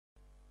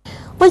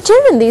Well,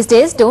 children these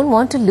days don't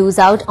want to lose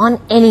out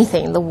on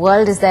anything. The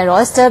world is their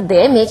oyster.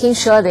 They're making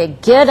sure they're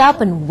geared up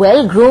and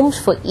well-groomed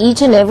for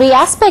each and every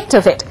aspect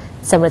of it.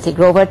 Samriddhi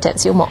Grover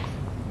tells you more.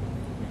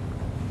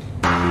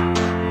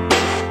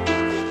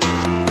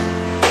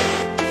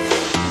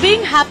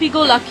 Being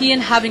happy-go-lucky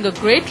and having a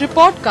great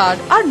report card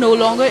are no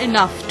longer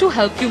enough to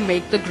help you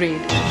make the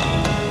grade.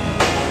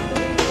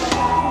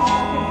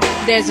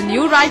 There's a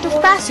new rite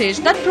of passage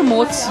that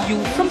promotes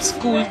you from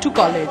school to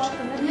college.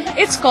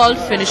 It's called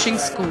finishing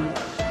school.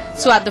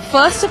 So at the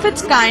first of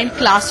its kind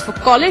class for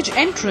college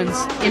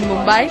entrance in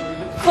Mumbai,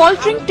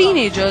 faltering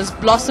teenagers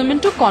blossom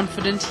into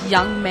confident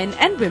young men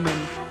and women.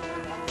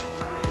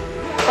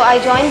 So I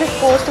joined this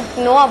course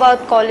to know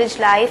about college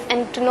life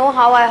and to know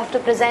how I have to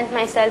present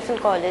myself in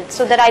college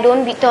so that I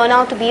don't turn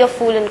out to be a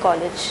fool in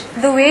college.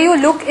 The way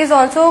you look is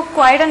also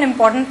quite an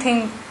important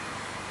thing.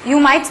 You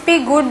might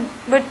speak good,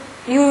 but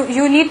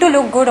you need to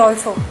look good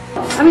also.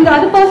 I mean, the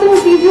other person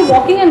who sees you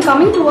walking and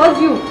coming towards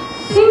you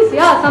thinks,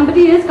 yeah,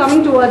 somebody is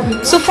coming towards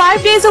me. So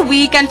 5 days a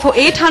week and for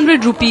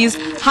 800 rupees,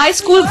 high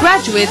school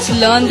graduates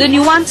learn the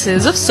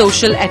nuances of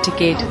social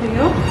etiquette.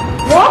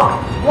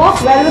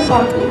 Walk well with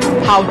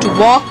confidence. How to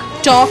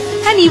walk, talk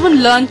and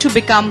even learn to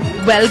become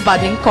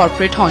well-budding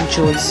corporate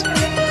honchos.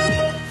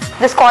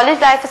 This college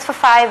life is for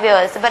 5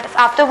 years, but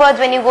afterwards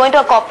when you go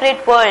into a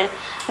corporate world,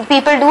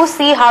 people do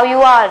see how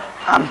you are.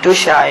 I'm too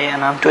shy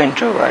and I'm too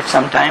introvert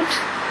sometimes.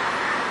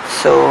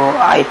 So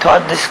I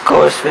thought this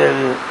course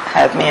will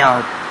help me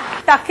out.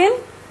 Tuck in.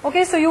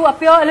 Okay, so you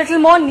appear a little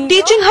more neat.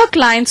 Teaching her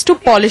clients to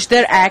polish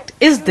their act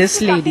is this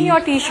lady.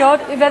 Your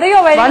t-shirt, whether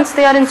you're wearing... Once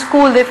they are in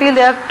school, they feel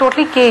they are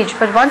totally caged.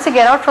 But once they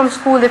get out from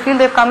school, they feel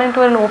they've come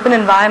into an open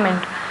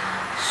environment.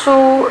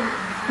 So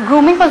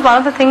grooming was one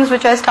of the things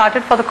which I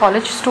started for the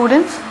college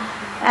students.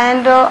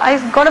 And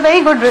I got a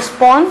very good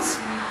response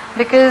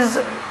because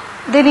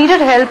they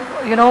needed help,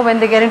 when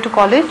they get into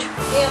college.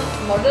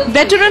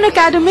 Veteran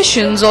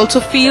academicians also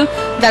feel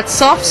that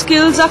soft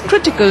skills are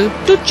critical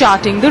to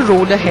charting the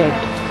road ahead.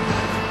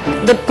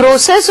 The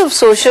process of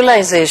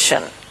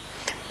socialization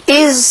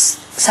is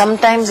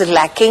sometimes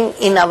lacking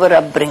in our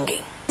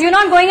upbringing. You're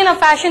not going in a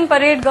fashion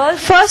parade, girls.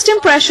 First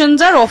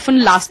impressions are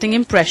often lasting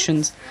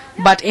impressions.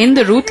 But in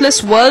the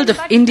ruthless world of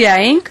India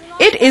Inc.,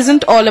 it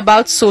isn't all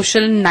about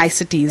social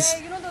niceties,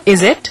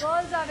 is it?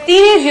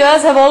 Teenage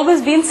years have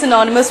always been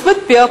synonymous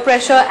with peer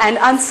pressure and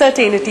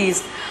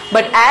uncertainties.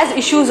 But as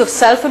issues of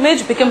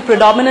self-image become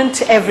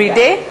predominant every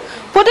day,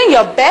 putting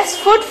your best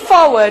foot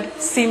forward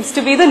seems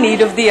to be the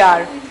need of the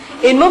hour.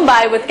 In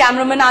Mumbai with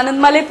cameraman Anand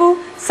Malepu,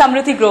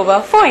 Samriddhi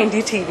Grover for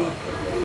NDTV.